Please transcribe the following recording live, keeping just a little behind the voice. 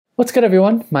What's good,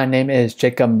 everyone? My name is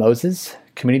Jacob Moses,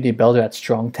 community builder at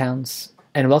Strong Towns,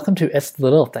 and welcome to It's the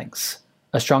Little Things,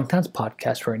 a Strong Towns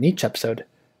podcast where in each episode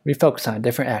we focus on a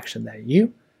different action that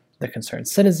you, the concerned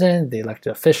citizen, the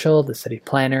elected official, the city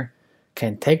planner,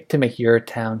 can take to make your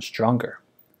town stronger.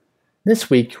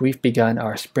 This week we've begun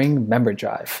our spring member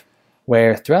drive,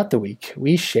 where throughout the week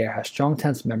we share how Strong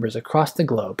Towns members across the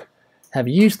globe have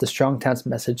used the Strong Towns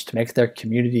message to make their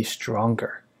community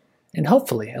stronger, and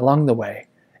hopefully, along the way,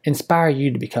 inspire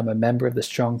you to become a member of the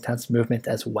Strong Towns movement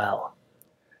as well.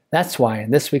 That's why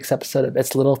in this week's episode of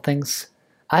It's Little Things,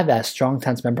 I've asked Strong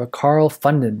Towns member Carl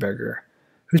Fundenberger,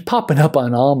 who's popping up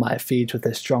on all my feeds with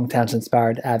his Strong Towns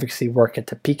inspired advocacy work at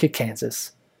Topeka,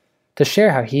 Kansas, to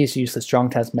share how he's used the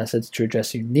Strong Towns message to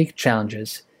address unique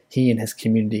challenges he and his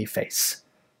community face.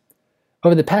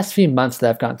 Over the past few months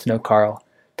that I've gotten to know Carl,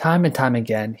 time and time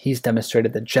again, he's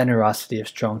demonstrated the generosity of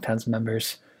Strong Towns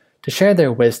members to share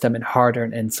their wisdom and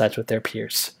hard-earned insights with their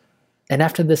peers. And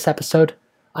after this episode,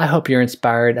 I hope you're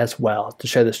inspired as well to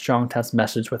share the Strong Towns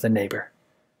message with a neighbor.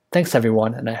 Thanks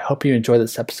everyone, and I hope you enjoy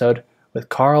this episode with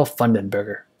Carl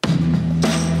Fundenberger.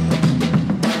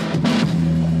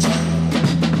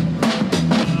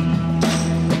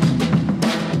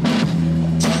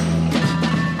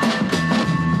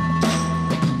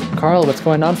 Carl, what's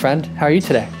going on, friend? How are you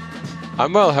today?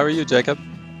 I'm well. How are you, Jacob?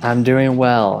 I'm doing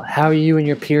well. How are you and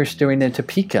your peers doing in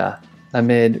Topeka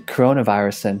amid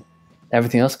coronavirus and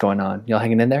everything else going on? Y'all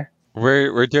hanging in there?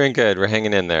 We're doing good. We're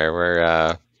hanging in there.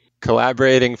 We're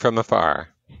collaborating from afar.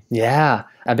 Yeah,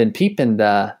 I've been peeping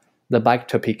the Bike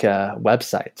Topeka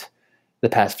website the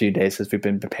past few days as we've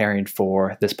been preparing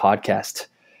for this podcast.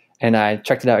 And I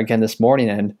checked it out again this morning,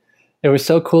 and it was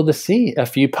so cool to see a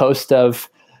few posts of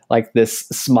like this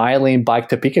smiling Bike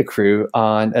Topeka crew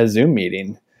on a Zoom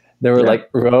meeting. There were like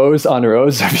rows on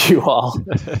rows of you all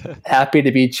happy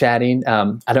to be chatting.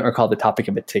 I don't recall the topic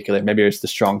in particular. Maybe it was the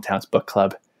Strong Towns Book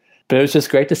Club. But it was just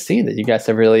great to see that you guys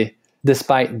have really,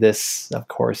 despite this, of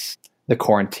course, the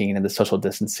quarantine and the social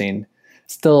distancing,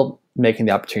 still making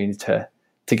the opportunity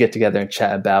to get together and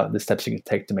chat about the steps you can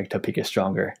take to make Topeka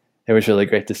stronger. It was really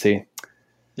great to see.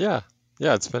 Yeah,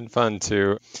 it's been fun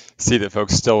to see that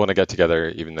folks still want to get together,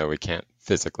 even though we can't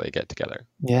physically get together.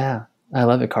 Yeah, I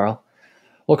love it, Carl.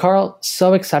 Well, Carl,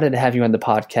 so excited to have you on the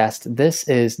podcast. This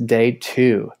is day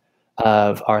 2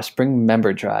 of our spring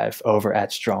member drive over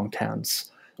at Strong Towns.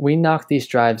 We knock these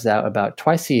drives out about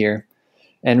twice a year,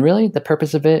 and really the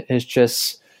purpose of it is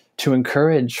just to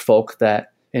encourage folk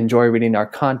that enjoy reading our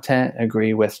content,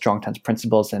 agree with Strong Towns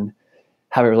principles and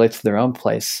how it relates to their own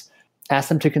place, ask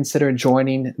them to consider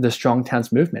joining the Strong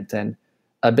Towns movement. And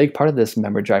a big part of this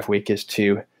member drive week is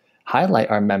to highlight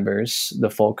our members,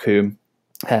 the folk who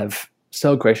have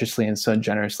so graciously and so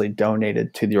generously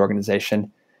donated to the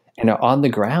organization and are on the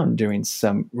ground doing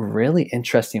some really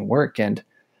interesting work. And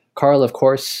Carl, of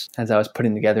course, as I was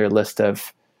putting together a list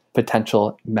of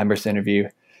potential members to interview,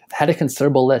 had a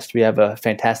considerable list. We have a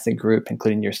fantastic group,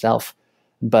 including yourself.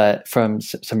 But from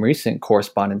some recent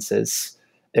correspondences,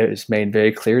 it was made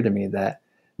very clear to me that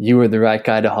you were the right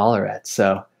guy to holler at.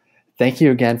 So thank you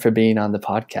again for being on the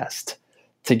podcast.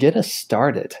 To get us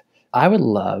started, I would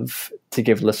love to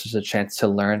give listeners a chance to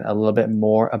learn a little bit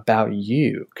more about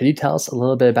you. Could you tell us a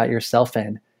little bit about yourself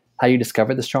and how you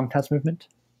discovered the Strong Towns movement?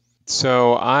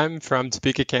 So I'm from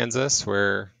Topeka, Kansas.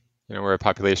 We're a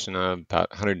population of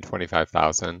about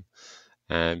 125,000,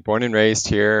 and born and raised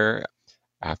here.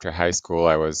 After high school,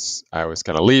 I was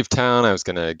going to leave town. I was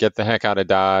going to get the heck out of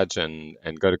Dodge and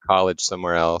go to college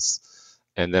somewhere else.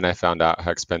 And then I found out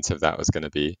how expensive that was going to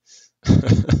be.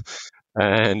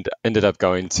 And ended up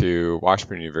going to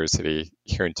Washburn University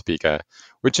here in Topeka,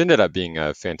 which ended up being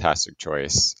a fantastic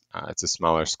choice. It's a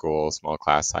smaller school, small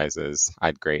class sizes. I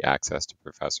had great access to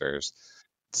professors.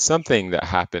 Something that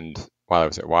happened while I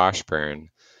was at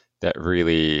Washburn that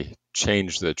really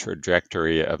changed the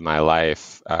trajectory of my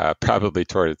life, probably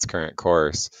toward its current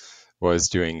course, was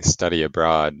doing study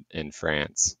abroad in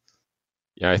France.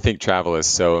 I think travel is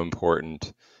so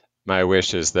important. My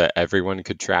wish is that everyone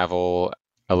could travel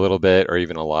a little bit or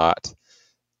even a lot,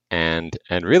 and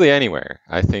really anywhere.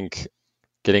 I think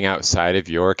getting outside of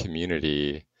your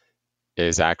community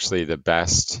is actually the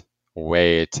best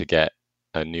way to get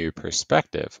a new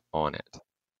perspective on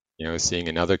it. Seeing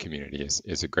another community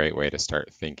is a great way to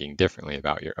start thinking differently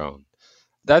about your own.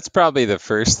 That's probably the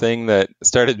first thing that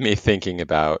started me thinking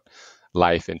about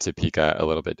life in Topeka a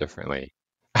little bit differently.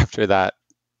 After that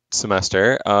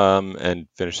semester and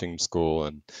finishing school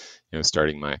and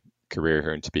starting my career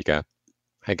here in Topeka,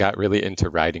 I got really into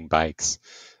riding bikes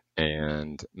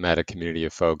and met a community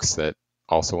of folks that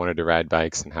also wanted to ride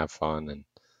bikes and have fun. And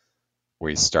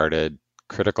we started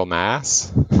critical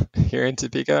mass here in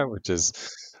Topeka, which is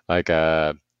like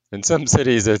in some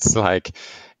cities it's like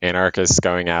anarchists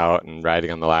going out and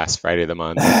riding on the last Friday of the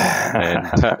month,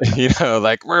 and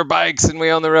like we're bikes and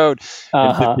we own the road.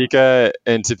 Uh-huh.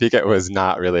 In Topeka, it was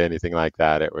not really anything like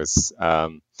that. It was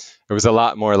a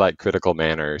lot more like critical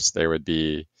manners. There would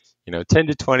be 10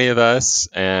 to 20 of us,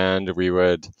 and we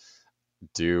would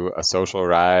do a social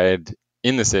ride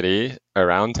in the city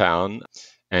around town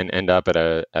and end up at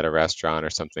a restaurant or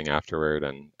something afterward,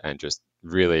 and just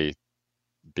really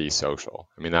be social.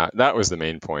 I mean, that was the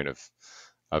main point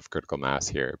of critical mass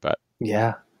here. But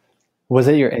Yeah. Was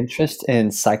it your interest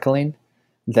in cycling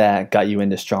that got you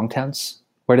into strong towns?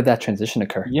 Where did that transition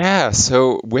occur? yeah,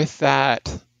 so with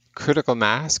that critical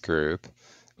mass group,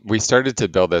 we started to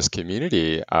build this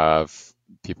community of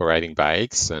people riding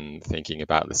bikes and thinking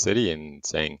about the city and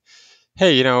saying,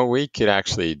 hey, we could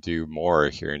actually do more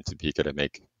here in Topeka to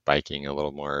make biking a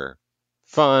little more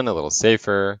fun, a little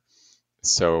safer.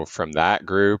 So from that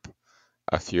group,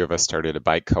 a few of us started a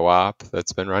bike co-op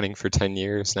that's been running for 10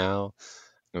 years now.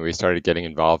 And we started getting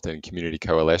involved in community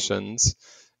coalitions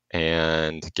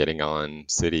and getting on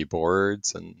city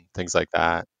boards and things like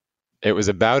that. It was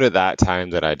about at that time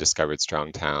that I discovered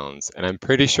Strong Towns. And I'm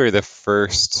pretty sure the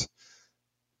first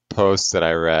post that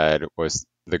I read was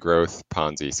the growth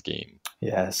Ponzi scheme.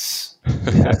 Yes.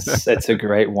 Yes. It's a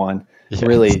great one. Yes.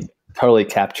 Really totally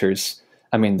captures,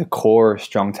 the core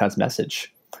Strong Towns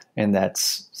message. And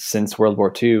that's since World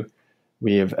War II,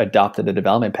 we have adopted a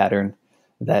development pattern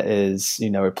that is,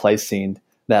 replacing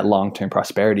that long-term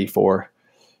prosperity for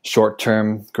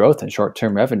short-term growth and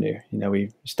short-term revenue.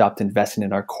 We stopped investing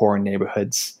in our core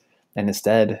neighborhoods, and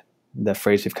instead, the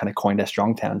phrase we've kind of coined as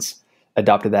strong towns,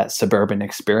 adopted that suburban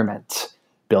experiment,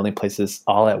 building places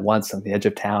all at once on the edge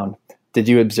of town. Did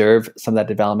you observe some of that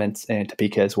development in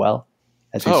Topeka as well,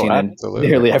 as we've seen absolutely.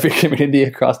 in nearly every community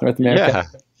across North America?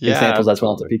 Yeah, examples as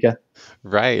well in Topeka.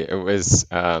 Right. It was,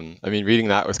 reading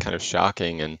that was kind of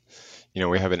shocking. And,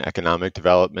 we have an economic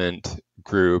development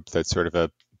group that's sort of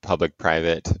a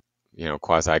public-private,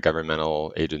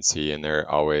 quasi-governmental agency, and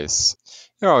they're always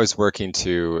working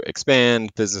to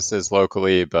expand businesses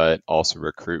locally, but also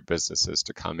recruit businesses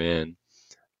to come in.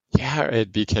 Yeah,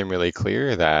 it became really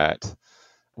clear that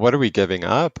what are we giving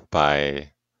up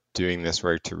by doing this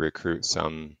work to recruit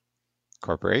some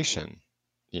corporation?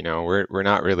 We're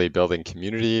not really building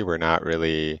community. We're not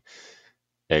really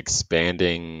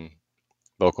expanding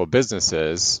local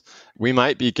businesses. We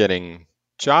might be getting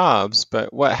jobs,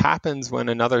 but what happens when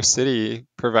another city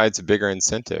provides a bigger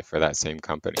incentive for that same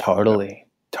company? Totally.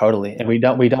 And we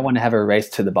don't want to have a race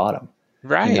to the bottom.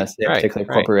 Right. Say a particular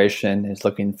corporation is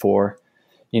looking for,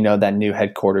 that new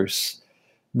headquarters.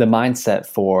 The mindset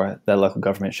for the local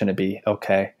government shouldn't be,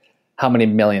 okay, how many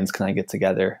millions can I get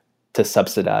together to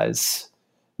subsidize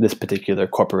this particular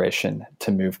corporation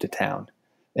to move to town?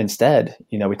 Instead,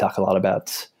 we talk a lot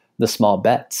about the small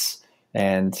bets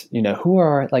and, who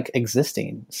are like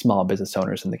existing small business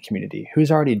owners in the community,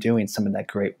 who's already doing some of that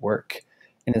great work.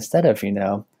 And instead of,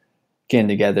 getting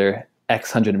together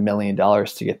X $100 million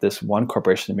to get this one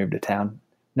corporation to move to town,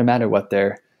 no matter what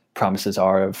their promises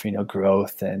are of,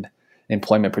 growth and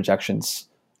employment projections,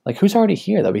 like who's already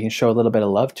here that we can show a little bit of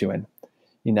love to and,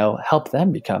 help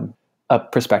them become a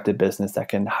prospective business that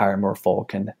can hire more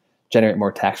folk and generate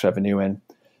more tax revenue and,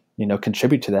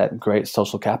 contribute to that great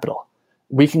social capital.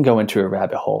 We can go into a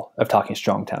rabbit hole of talking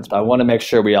strong towns, but I want to make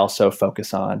sure we also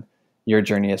focus on your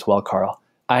journey as well, Carl.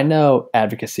 I know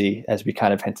advocacy, as we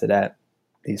kind of hinted at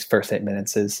these first 8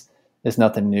 minutes, is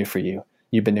nothing new for you.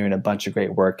 You've been doing a bunch of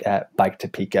great work at Bike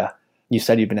Topeka. You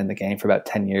said you've been in the game for about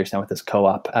 10 years now with this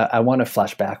co-op. I want to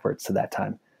flash backwards to that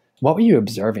time. What were you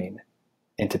observing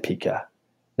in Topeka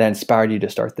that inspired you to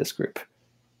start this group?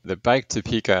 The Bike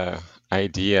Topeka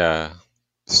idea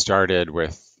started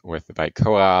with the bike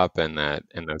co-op and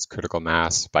those critical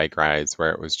mass bike rides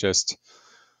where it was just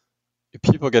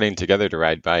people getting together to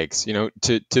ride bikes.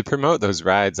 To promote those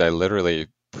rides, I literally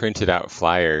printed out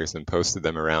flyers and posted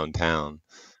them around town,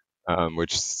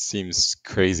 which seems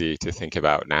crazy to think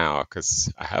about now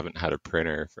because I haven't had a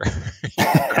printer for,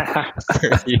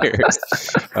 for years.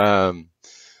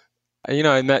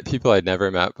 I met people I'd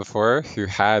never met before who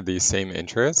had these same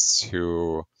interests,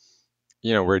 who,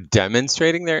 were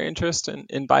demonstrating their interest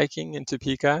in biking in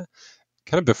Topeka.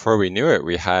 Kind of before we knew it,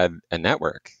 we had a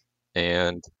network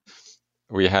and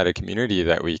we had a community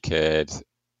that we could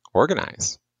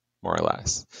organize, more or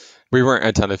less. We weren't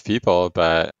a ton of people,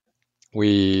 but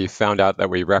we found out that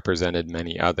we represented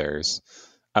many others.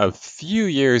 A few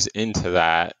years into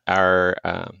that, our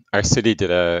city did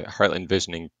a Heartland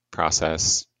visioning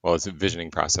process well, it's a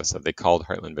visioning process that they called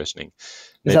Heartland Visioning.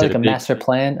 Is They that did like a a big, master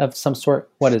plan of some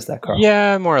sort? What is that, Carl?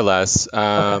 yeah, more or less.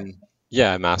 Okay.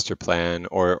 Yeah, master plan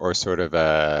or sort of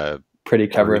Pretty a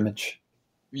cover image.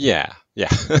 yeah, yeah,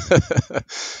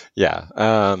 yeah.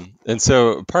 And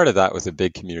so part of that was a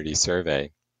big community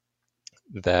survey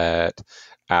that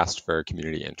asked for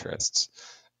community interests.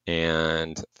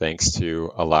 And thanks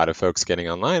to a lot of folks getting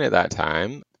online at that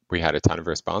time, we had a ton of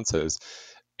responses.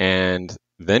 And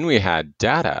then we had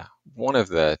data. One of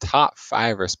the top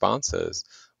 5 responses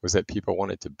was that people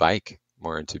wanted to bike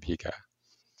more in Topeka.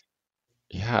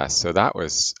 Yeah, so that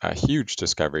was a huge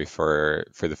discovery for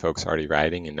the folks already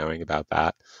riding and knowing about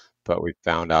that. But we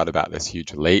found out about this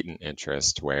huge latent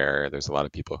interest where there's a lot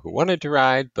of people who wanted to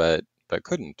ride but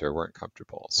couldn't or weren't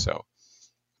comfortable. So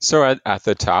at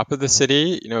the top of the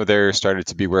city, there started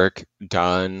to be work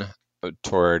done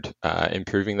toward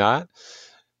improving that.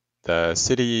 The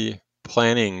city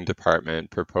planning department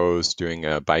proposed doing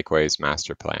a bikeways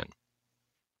master plan.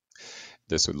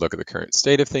 This would look at the current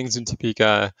state of things in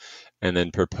Topeka and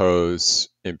then propose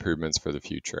improvements for the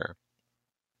future.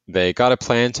 They got a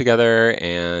plan together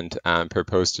and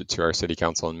proposed it to our city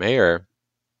council and mayor,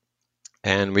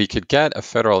 and we could get a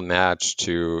federal match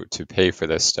to pay for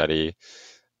this study.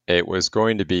 It was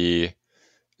going to be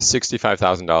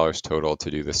 $65,000 total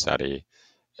to do the study.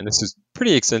 And this is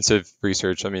pretty extensive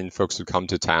research. I mean, folks would come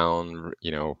to town,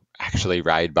 actually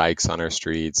ride bikes on our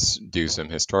streets, do some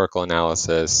historical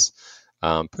analysis,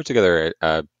 put together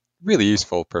a really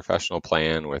useful professional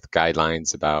plan with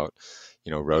guidelines about,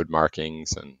 road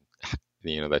markings and,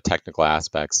 the technical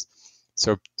aspects.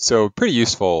 So pretty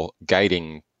useful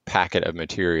guiding packet of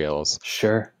materials.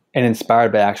 Sure. And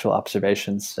inspired by actual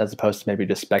observations as opposed to maybe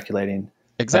just speculating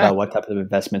about what type of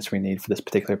investments we need for this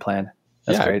particular plan.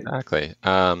 That's great. Exactly.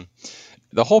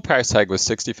 The whole price tag was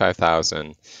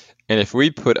 $65,000, and if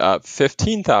we put up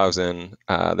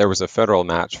 $15,000, there was a federal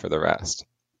match for the rest.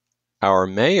 Our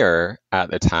mayor at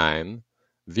the time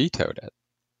vetoed it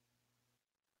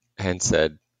and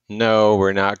said, "No,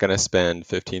 we're not going to spend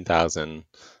 $15,000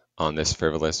 on this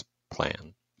frivolous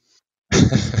plan."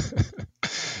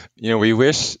 We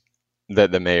wish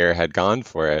that the mayor had gone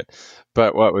for it,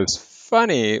 but what was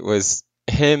funny was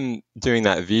him doing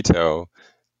that veto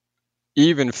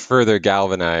even further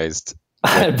galvanized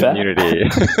the community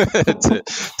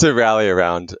to rally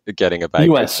around getting a bike.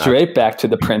 You went straight back to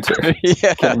the printer.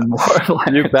 Yeah,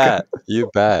 you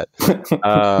bet.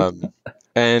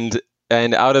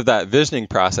 And out of that visioning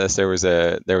process, there was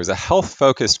a health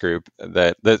focus group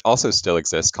that also still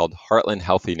exists called Heartland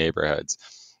Healthy Neighborhoods,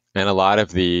 and a lot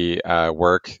of the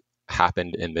work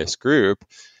happened in this group.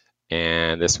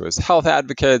 And this was health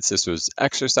advocates, this was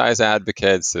exercise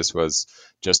advocates, this was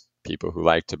just people who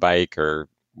like to bike or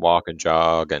walk and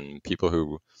jog, and people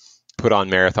who put on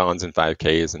marathons and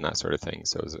 5Ks and that sort of thing.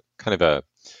 So it was kind of a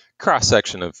cross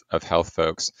section of health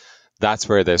folks. That's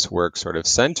where this work sort of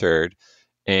centered.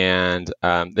 And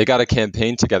they got a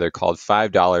campaign together called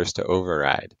 $5 to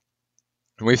Override.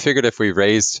 And we figured if we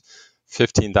raised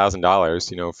 $15,000,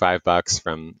 $5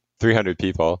 from 300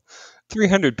 people,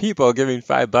 300 people giving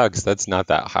 $5, that's not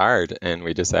that hard. And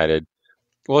we decided,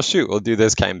 well, shoot, we'll do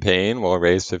this campaign. We'll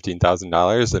raise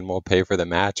 $15,000 and we'll pay for the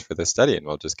match for the study and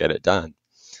we'll just get it done.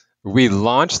 We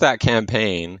launched that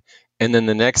campaign. And then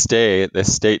the next day, the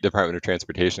State Department of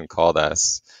Transportation called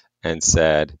us and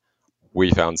said,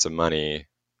 we found some money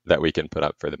that we can put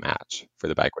up for the match for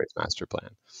the Bikeways Master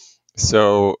Plan.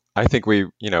 So I think we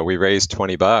raised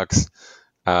 $20.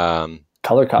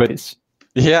 Color copies.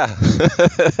 Yeah,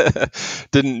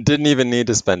 didn't even need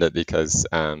to spend it because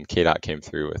KDOT came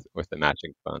through with the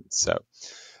matching funds.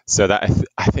 So that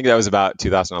I think that was about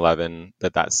 2011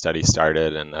 that study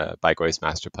started, and the Bikeways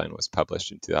Master Plan was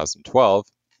published in 2012.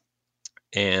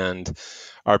 And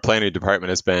our planning department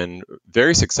has been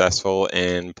very successful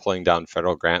in pulling down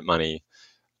federal grant money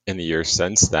in the years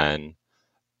since then,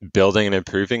 building and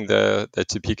improving the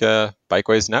Topeka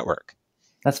Bikeways network.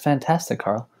 That's fantastic,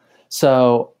 Carl.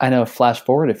 So I know, flash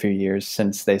forward a few years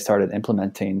since they started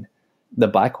implementing the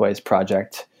Bikeways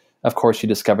project. Of course, you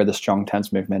discovered the Strong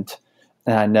Towns movement.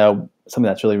 And I know something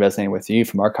that's really resonating with you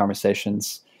from our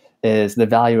conversations is the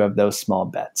value of those small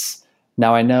bets.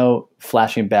 Now, I know,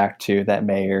 flashing back to that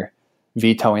mayor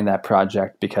vetoing that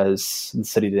project because the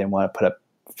city didn't want to put up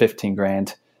 15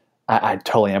 grand, I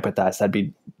totally empathize. That'd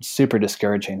be super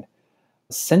discouraging.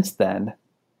 Since then,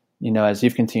 as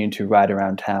you've continued to ride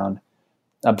around town,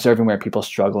 observing where people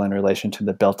struggle in relation to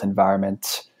the built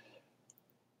environment,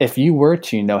 if you were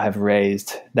to, have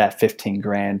raised that 15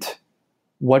 grand,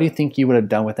 what do you think you would have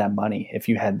done with that money if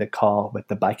you had the call with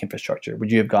the bike infrastructure?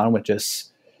 Would you have gone with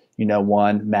just,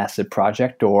 one massive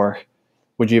project, or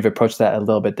would you have approached that a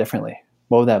little bit differently?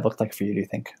 What would that have looked like for you, do you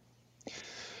think?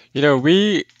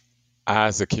 We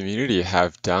as a community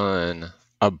have done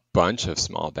a bunch of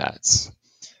small bets,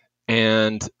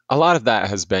 and a lot of that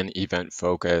has been event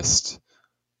focused,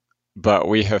 but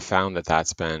we have found that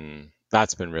that's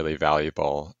been really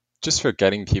valuable just for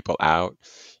getting people out.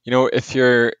 If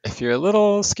you're a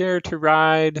little scared to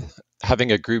ride,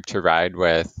 having a group to ride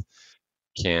with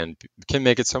can can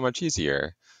make it so much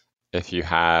easier. If you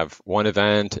have one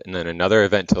event and then another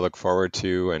event to look forward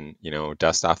to, and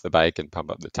dust off the bike and pump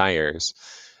up the tires,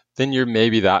 then you're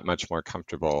maybe that much more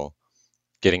comfortable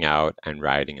getting out and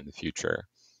riding in the future.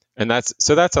 And that's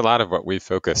a lot of what we've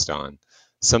focused on.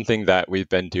 Something that we've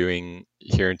been doing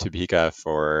here in Topeka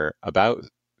for about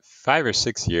 5 or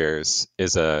 6 years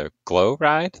is a glow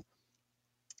ride.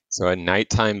 So a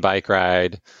nighttime bike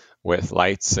ride with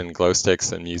lights and glow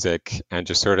sticks and music and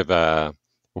just sort of a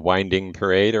winding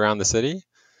parade around the city.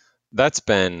 That's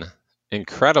been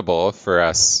incredible for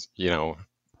us,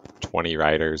 20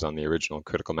 riders on the original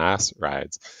Critical Mass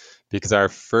rides, because our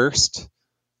first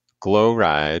glow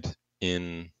ride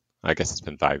I guess it's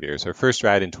been 5 years, our first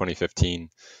ride in 2015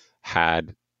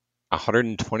 had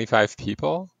 125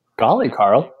 people. Golly,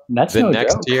 Carl, that's The no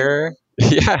next joke. year,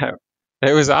 yeah,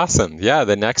 it was awesome. Yeah,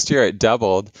 the next year it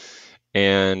doubled.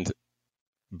 And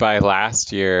by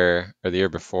last year or the year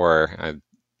before, I'm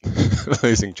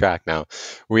losing track now,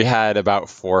 we had about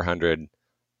 400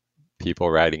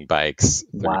 people riding bikes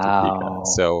through Topeka. Wow.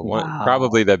 So Wow.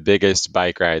 probably the biggest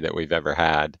bike ride that we've ever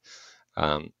had,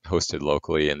 hosted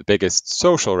locally, and the biggest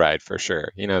social ride for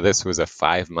sure. This was a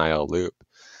 5-mile loop,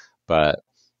 but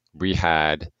we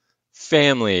had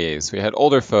families, we had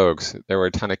older folks, there were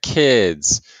a ton of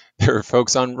kids, there were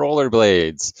folks on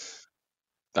rollerblades.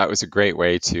 That was a great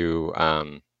way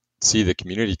to see the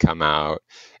community come out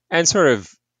and sort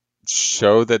of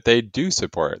show that they do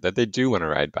support, that they do want to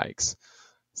ride bikes.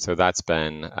 So that's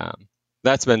been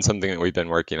something that we've been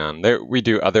working on. We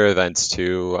do other events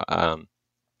too.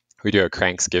 We do a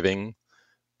Cranksgiving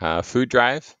food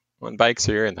drive on bikes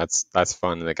here, and that's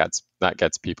fun. That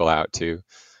gets people out too.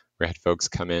 We had folks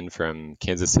come in from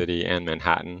Kansas City and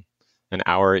Manhattan, an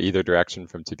hour either direction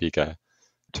from Topeka,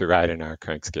 to ride in our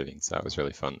Cranksgiving. So that was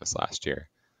really fun this last year.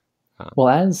 Well,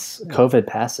 as COVID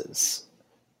passes,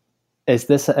 is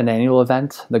this an annual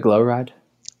event, the Glow Ride?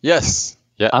 Yes.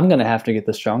 Yeah. I'm going to have to get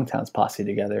the Strong Towns posse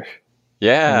together.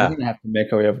 Yeah. We're going to have to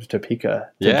make our way over to Topeka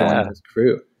to Yeah. join this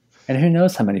crew. And who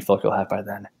knows how many folk you'll have by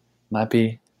then. Might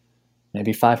be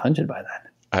maybe 500 by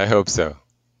then. I hope so.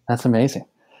 That's amazing.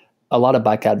 A lot of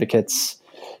bike advocates,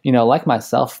 like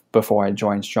myself before I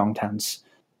joined Strong Towns,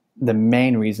 the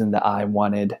main reason that I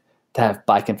wanted to have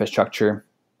bike infrastructure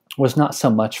was not so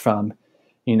much from,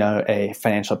 a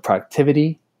financial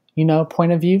productivity,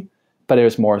 point of view, but it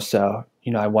was more so,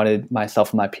 I wanted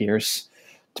myself and my peers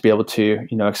to be able to,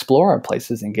 explore our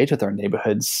places, engage with our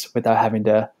neighborhoods without having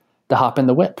to hop in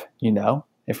the whip.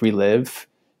 If we live,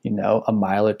 a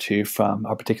mile or two from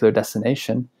our particular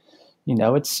destination,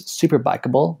 it's super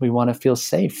bikeable. We want to feel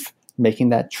safe making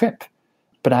that trip.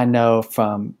 But I know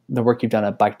from the work you've done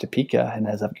at Bike Topeka, and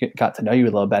as I've got to know you a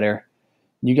little better,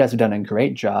 you guys have done a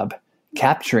great job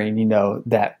capturing,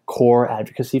 that core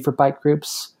advocacy for bike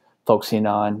groups, focusing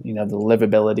on, the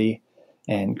livability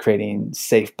and creating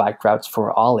safe bike routes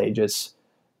for all ages.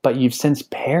 But you've since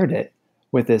paired it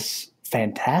with this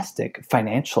fantastic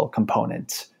financial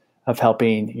component of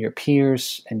helping your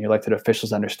peers and your elected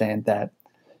officials understand that,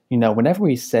 whenever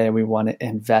we say we want to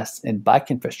invest in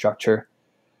bike infrastructure,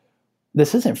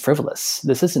 this isn't frivolous.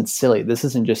 This isn't silly. This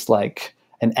isn't just like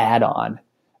an add-on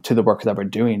to the work that we're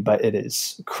doing, but it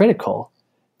is critical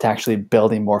to actually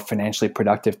building more financially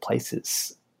productive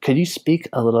places. Could you speak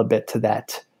a little bit to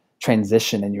that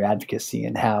transition in your advocacy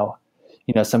and how,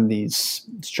 some of these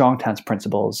Strong Towns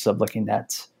principles of looking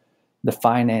at the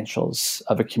financials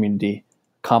of a community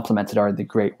complemented are the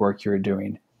great work you're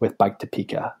doing with Bike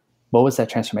Topeka? What was that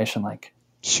transformation like?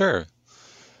 Sure.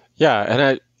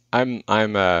 Yeah, and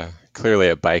I'm clearly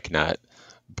a bike nut,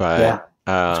 but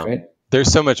that's great.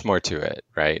 There's so much more to it,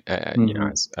 right?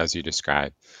 Mm-hmm. As you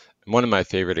described. One of my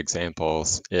favorite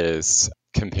examples is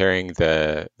comparing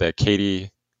the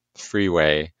Katy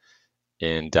Freeway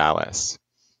in Dallas.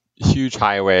 Huge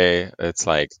highway. It's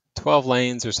like 12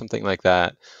 lanes or something like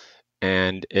that.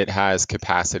 And it has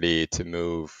capacity to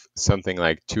move something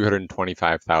like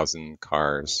 225,000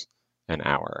 cars an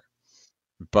hour.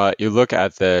 But you look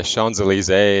at the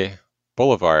Champs-Élysées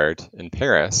Boulevard in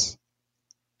Paris,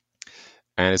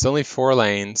 and it's only 4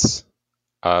 lanes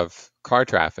of car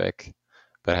traffic,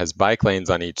 but has bike lanes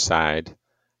on each side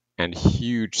and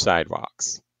huge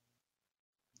sidewalks.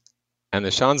 And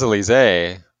the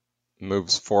Champs-Élysées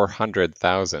moves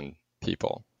 400,000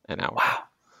 people an hour. Wow.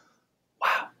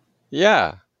 Wow.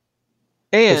 Yeah.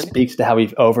 It And speaks to how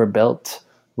we've overbuilt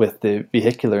with the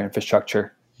vehicular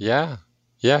infrastructure. yeah,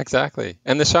 yeah, exactly.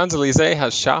 And the Champs-Élysées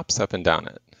has shops up and down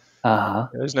it. Uh-huh.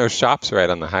 There's no shops right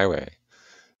on the highway.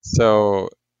 So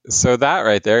so that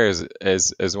right there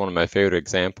is one of my favorite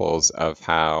examples of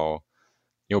how,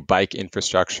 bike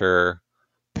infrastructure,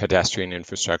 pedestrian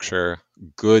infrastructure,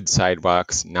 good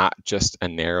sidewalks, not just a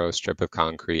narrow strip of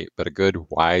concrete, but a good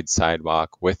wide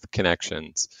sidewalk with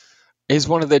connections, is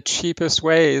one of the cheapest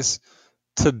ways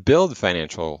to build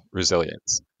financial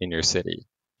resilience in your city.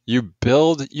 You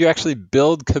actually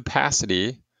build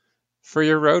capacity for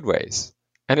your roadways,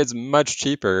 and it's much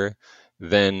cheaper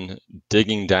than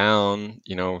digging down,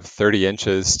 30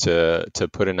 inches to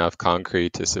put enough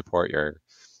concrete to support your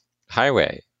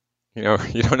highway. You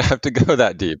don't have to go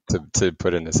that deep to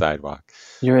put in a sidewalk.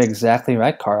 You're exactly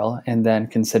right, Carl. And then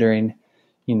considering,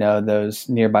 those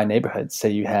nearby neighborhoods, say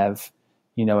you have,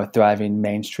 a thriving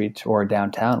Main Street or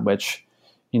downtown, which,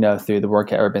 through the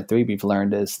work at Urban 3, we've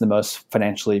learned is the most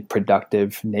financially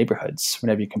productive neighborhoods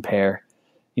whenever you compare,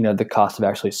 the cost of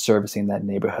actually servicing that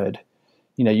neighborhood,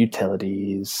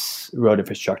 utilities, road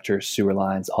infrastructure, sewer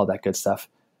lines, all that good stuff,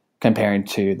 comparing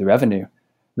to the revenue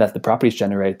that the properties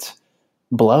generate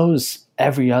blows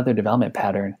every other development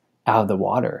pattern out of the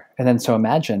water. And then so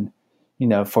imagine,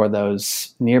 for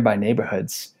those nearby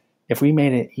neighborhoods, if we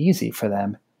made it easy for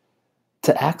them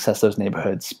to access those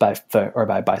neighborhoods by foot or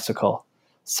by bicycle,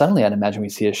 suddenly I'd imagine we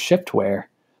see a shift where,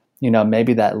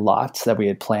 maybe that lot that we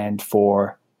had planned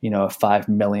for, a $5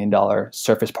 million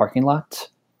surface parking lot,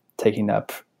 taking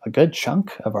up a good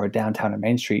chunk of our downtown and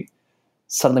Main Street,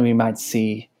 suddenly we might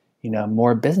see,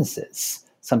 more businesses,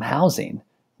 some housing,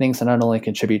 things that not only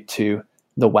contribute to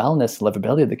the wellness and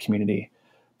livability of the community,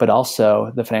 but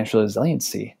also the financial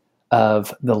resiliency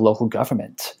of the local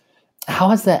government. How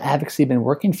has that advocacy been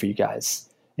working for you guys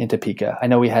in Topeka? I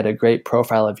know we had a great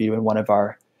profile of you in one of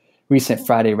our recent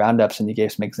Friday roundups, and you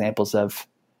gave some examples of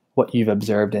what you've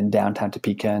observed in downtown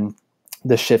Topeka and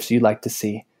the shifts you'd like to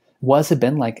see. What has it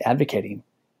been like advocating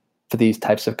for these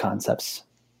types of concepts?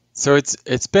 So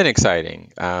it's been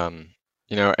exciting, and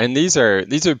these are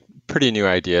pretty new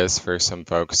ideas for some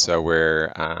folks. So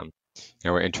we're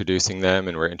introducing them,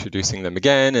 and we're introducing them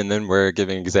again, and then we're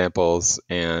giving examples,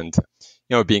 and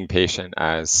being patient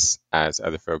as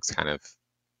other folks kind of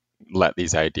let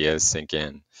these ideas sink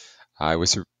in. I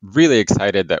was really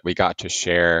excited that we got to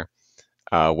share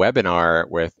a webinar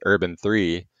with Urban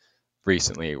 3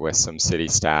 recently with some city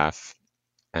staff.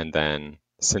 And then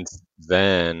since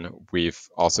then, we've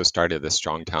also started the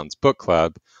Strong Towns Book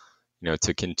Club,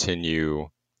 to continue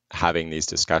having these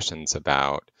discussions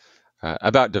about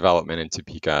development in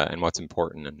Topeka and what's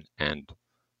important and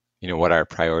what our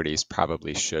priorities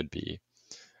probably should be.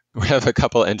 We have a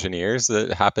couple engineers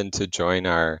that happen to join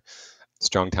our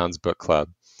Strong Towns Book Club,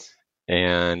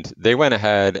 and they went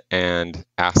ahead and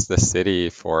asked the city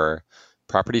for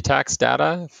property tax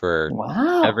data for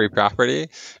Wow, every property.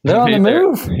 they're on the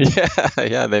move.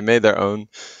 Yeah, they made their own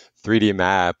 3D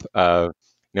map of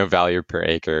value per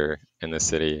acre in the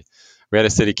city. We had a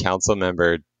city council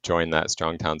member join that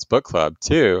Strong Towns Book Club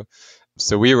too,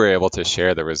 so we were able to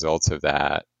share the results of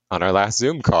that on our last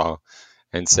Zoom call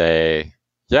and say,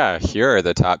 yeah, here are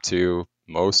the top two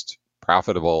most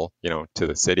profitable, to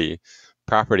the city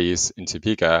properties in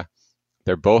Topeka.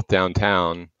 They're both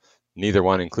downtown. Neither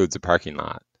one includes a parking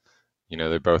lot.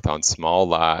 They're both on small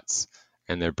lots,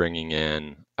 and they're bringing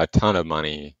in a ton of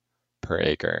money per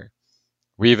acre.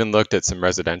 We even looked at some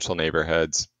residential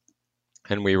neighborhoods,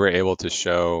 and we were able to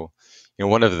show,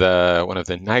 one of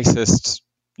the nicest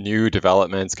new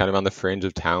developments, kind of on the fringe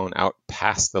of town, out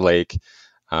past the lake,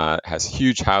 has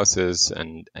huge houses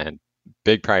and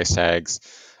big price tags,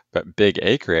 but big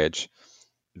acreage.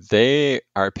 They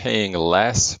are paying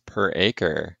less per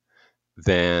acre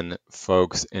than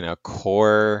folks in a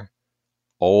core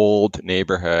old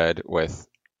neighborhood with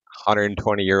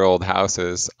 120-year-old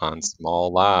houses on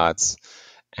small lots.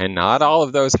 And not all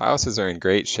of those houses are in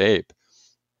great shape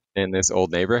in this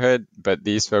old neighborhood, but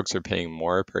these folks are paying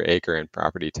more per acre in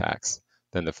property tax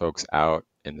than the folks out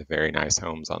in the very nice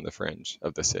homes on the fringe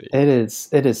of the city. It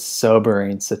is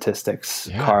sobering statistics,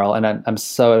 Yeah. Carl, and I'm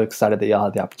so excited that y'all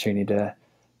had the opportunity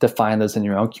to find those in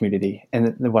your own community.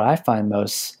 And what I find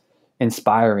most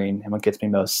inspiring and what gets me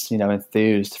most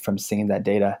enthused from seeing that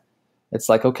data, it's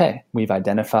like, okay, we've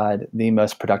identified the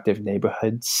most productive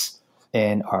neighborhoods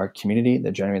in our community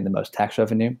that generate the most tax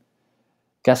revenue.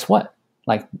 Guess what?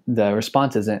 Like, the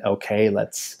response isn't, okay,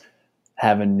 let's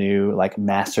have a new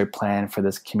master plan for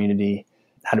this community.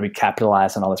 How do we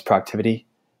capitalize on all this productivity?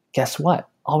 Guess what?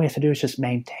 all we have to do is just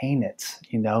maintain it.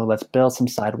 Let's build some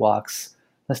sidewalks.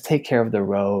 Let's take care of the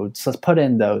roads. Let's put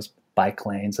in those bike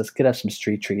lanes. Let's get up some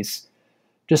street trees.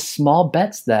 Just small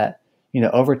bets that,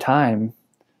 over time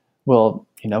will,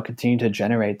 continue to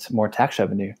generate more tax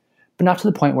revenue, but not to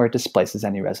the point where it displaces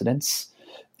any residents.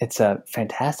 It's a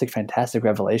fantastic, fantastic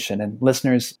revelation. And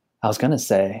listeners, I was going to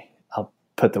say, I'll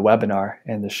put the webinar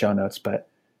in the show notes, but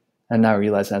I'm now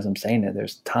realizing as I'm saying it,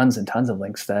 there's tons and tons of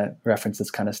links that reference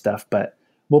this kind of stuff. But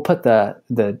we'll put the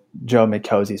Joe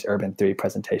Micosi's Urban 3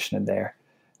 presentation in there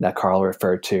that Carl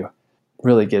referred to.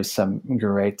 Really gives some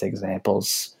great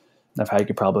examples of how you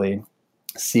could probably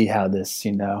see how this,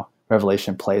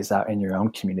 revelation plays out in your own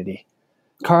community.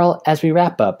 Carl, as we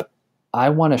wrap up, I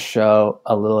want to show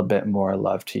a little bit more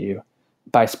love to you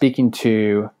by speaking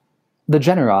to the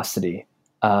generosity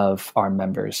of our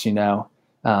members.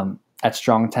 At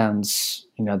Strong Towns,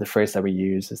 the phrase that we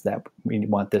use is that we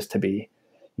want this to be,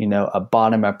 a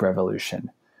bottom-up revolution.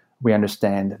 We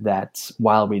understand that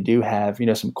while we do have,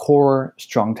 some core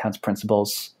Strong Towns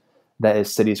principles, that if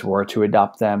cities were to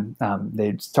adopt them,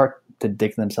 they'd start to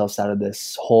dig themselves out of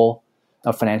this hole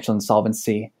of financial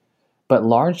insolvency. But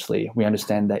largely, we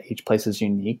understand that each place is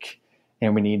unique,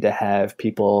 and we need to have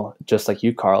people just like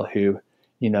you, Carl, who,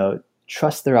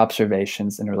 trust their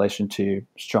observations in relation to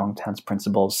Strong Towns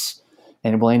principles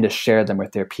and willing to share them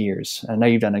with their peers. I know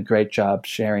you've done a great job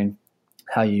sharing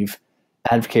how you've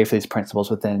advocated for these principles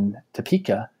within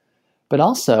Topeka, but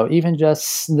also even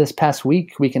just this past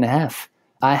week and a half,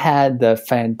 I had the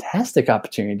fantastic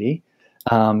opportunity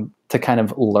to kind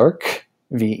of lurk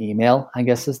via email, I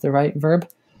guess is the right verb,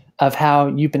 of how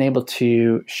you've been able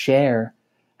to share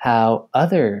how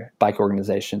other bike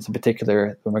organizations, in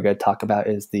particular, what we're going to talk about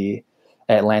is the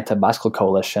Atlanta Bicycle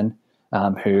Coalition,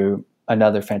 who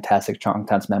another fantastic Strong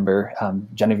Towns member,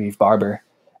 Genevieve Barber,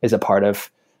 is a part of,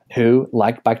 who,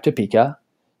 like Bike Topeka,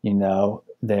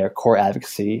 their core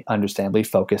advocacy understandably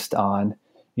focused on,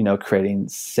 creating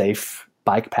safe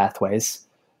bike pathways.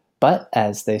 But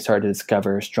as they started to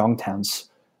discover Strong Towns,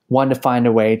 wanted to find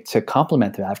a way to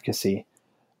complement their advocacy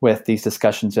with these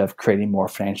discussions of creating more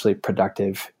financially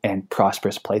productive and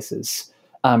prosperous places.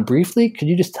 Briefly, could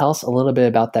you just tell us a little bit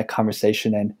about that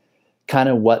conversation and kind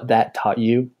of what that taught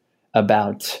you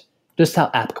about just how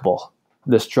applicable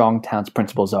the Strong Towns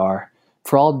principles are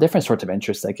for all different sorts of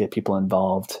interests that get people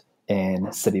involved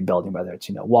in city building, whether it's,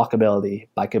 walkability,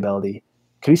 bikeability.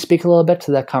 Could you speak a little bit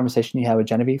to that conversation you had with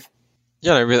Genevieve?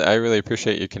 Yeah, I really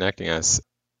appreciate you connecting us.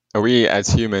 We as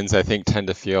humans, I think, tend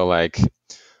to feel like,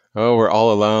 oh, we're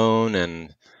all alone,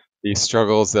 and these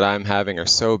struggles that I'm having are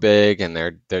so big, and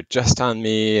they're just on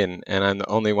me, and I'm the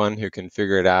only one who can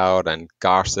figure it out, and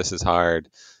gosh, this is hard.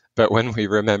 But when we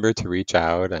remember to reach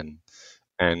out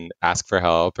and ask for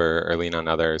help or lean on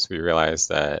others, we realize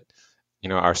that,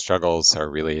 our struggles are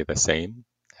really the same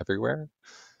everywhere.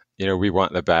 We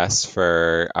want the best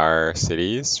for our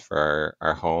cities, for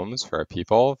our homes, for our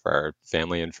people, for our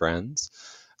family and friends.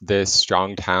 This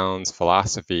Strong Towns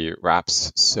philosophy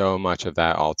wraps so much of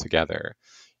that all together.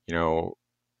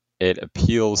 It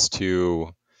appeals to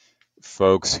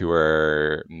folks who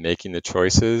are making the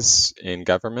choices in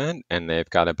government, and they've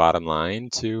got a bottom line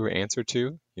to answer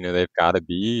to. They've got to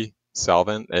be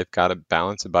solvent. They've got to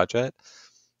balance a budget.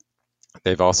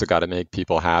 They've also got to make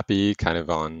people happy, kind of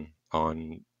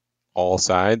on all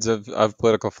sides of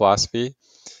political philosophy.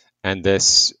 And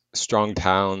this Strong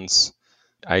Towns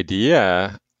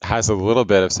idea has a little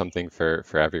bit of something for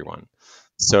everyone.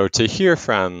 So to hear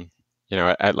from,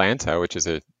 Atlanta, which is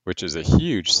a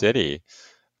huge city,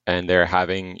 and they're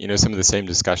having, some of the same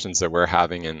discussions that we're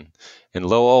having in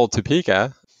little old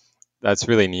Topeka, that's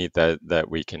really neat that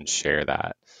we can share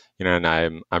that. And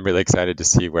I'm really excited to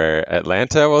see where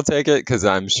Atlanta will take it, because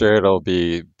I'm sure it'll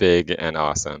be big and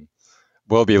awesome.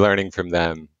 We'll be learning from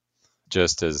them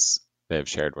just as they've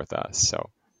shared with us. So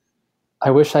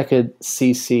I wish I could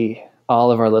CC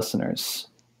all of our listeners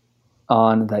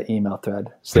on that email thread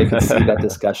so they could see that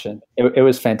discussion. It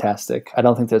was fantastic. I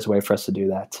don't think there's a way for us to do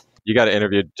that. You got to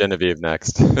interview Genevieve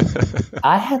next.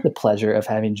 I had the pleasure of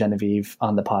having Genevieve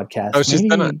on the podcast. Oh, she's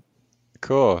been on.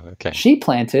 Cool. Okay. She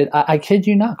planted, I kid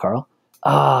you not, Carl,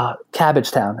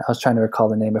 Cabbagetown. I was trying to recall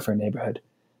the name of her neighborhood.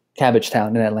 Cabbagetown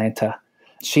in Atlanta.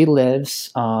 She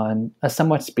lives on a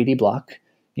somewhat speedy block,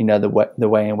 the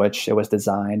way in which it was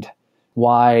designed.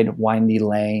 Wide, windy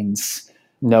lanes,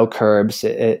 no curbs.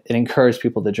 It encouraged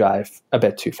people to drive a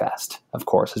bit too fast, of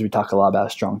course, as we talk a lot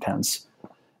about Strong Towns.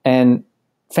 And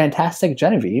fantastic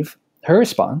Genevieve, her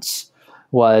response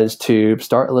was to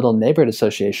start a little neighborhood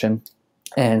association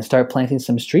and start planting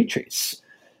some street trees.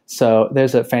 So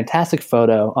there's a fantastic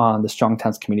photo on the Strong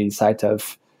Towns community site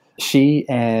of she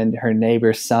and her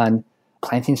neighbor's son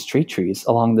planting street trees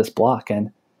along this block.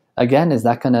 And again, is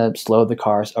that going to slow the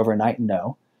cars overnight?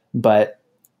 No. But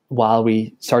while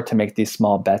we start to make these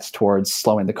small bets towards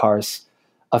slowing the cars,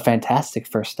 a fantastic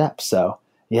first step. So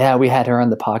yeah, we had her on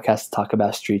the podcast to talk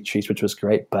about street trees, which was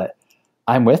great. But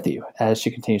I'm with you as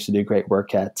she continues to do great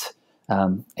work at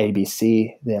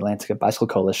ABC, the Atlantic Bicycle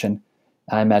Coalition.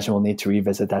 I imagine we'll need to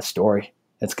revisit that story.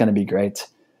 It's going to be great.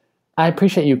 I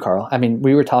appreciate you, Carl. I mean,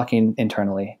 we were talking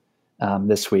internally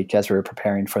this week as we were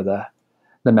preparing for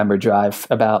the member drive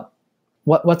about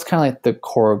what's kind of like the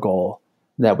core goal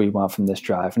that we want from this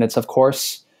drive. And it's, of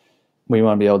course, we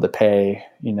want to be able to pay,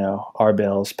 our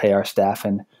bills, pay our staff,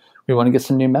 and we want to get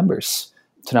some new members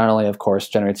to not only, of course,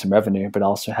 generate some revenue, but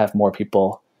also have more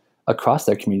people across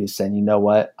their communities saying, you know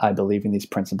what, I believe in these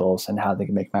principles and how they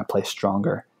can make my place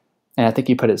stronger. And I think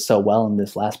you put it so well in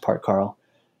this last part, Carl,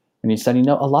 when you said,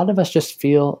 a lot of us just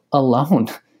feel alone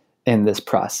in this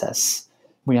process.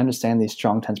 We understand these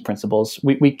Strong Towns principles.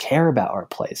 We care about our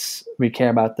place. We care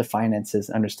about the finances,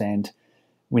 understand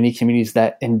we need communities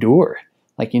that endure.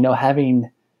 Like,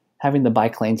 having the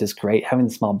bike lanes is great. Having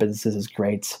the small businesses is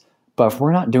great. But if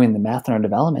we're not doing the math on our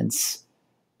developments,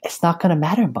 it's not going to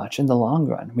matter much in the long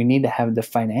run. We need to have the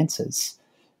finances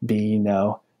be,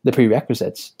 the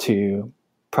prerequisites to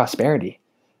prosperity.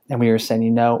 And we were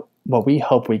saying, what we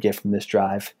hope we get from this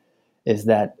drive is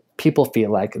that people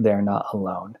feel like they're not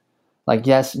alone. Like,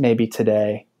 yes, maybe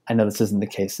today, I know this isn't the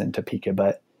case in Topeka,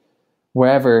 but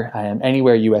wherever I am,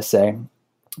 anywhere USA,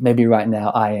 maybe right now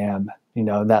I am,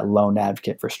 that lone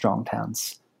advocate for Strong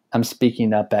Towns. I'm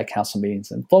speaking up at council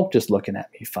meetings and folk just looking at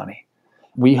me funny.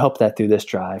 We hope that through this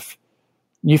drive,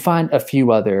 you find a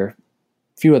few other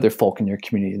folk in your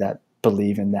community that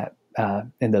believe in that,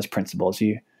 in those principles.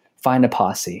 You find a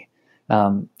posse.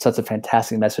 So it's a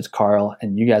fantastic message, Carl,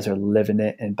 and you guys are living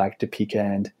it in Bike Topeka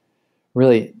and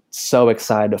really so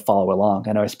excited to follow along.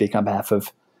 I know I speak on behalf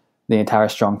of the entire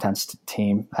Strong Towns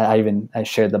team. I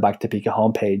shared the Bike Topeka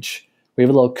homepage. We have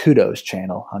a little kudos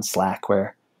channel on Slack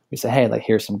where we say, hey,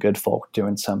 here's some good folk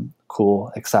doing some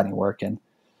cool, exciting work, and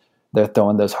they're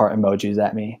throwing those heart emojis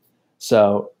at me.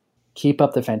 So keep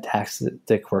up the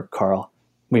fantastic work, Carl.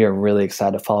 We are really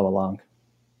excited to follow along.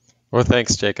 Well,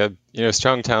 thanks, Jacob.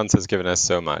 Strong Towns has given us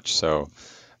so much. So,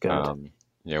 our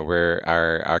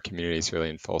community is really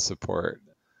in full support.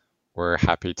 We're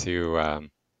happy to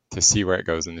see where it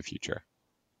goes in the future.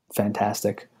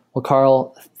 Fantastic. Well,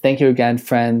 Carl, thank you again,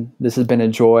 friend. This has been a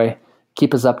joy.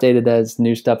 Keep us updated as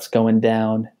new stuff's going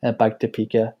down at Bike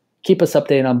Topeka. Keep us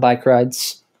updated on bike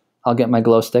rides. I'll get my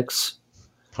glow sticks.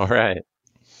 All right.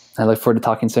 I look forward to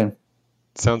talking soon.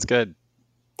 Sounds good.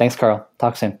 Thanks, Carl.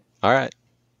 Talk soon. All right.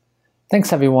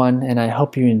 Thanks, everyone, and I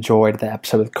hope you enjoyed the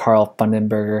episode with Carl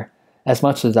Fundenberger as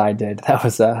much as I did. That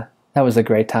was a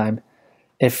great time.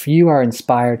 If you are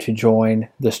inspired to join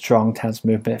the Strong Towns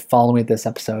movement following this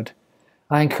episode,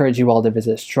 I encourage you all to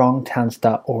visit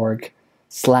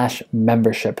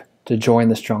strongtowns.org/membership to join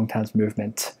the Strong Towns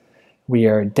movement. We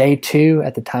are day 2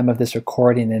 at the time of this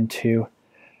recording into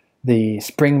the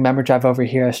spring member drive over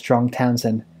here at Strong Towns,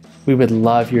 and we would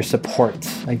love your support.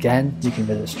 Again, you can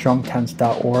visit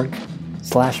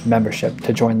strongtowns.org/membership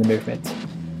to join the movement.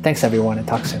 Thanks, everyone, and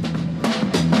talk soon.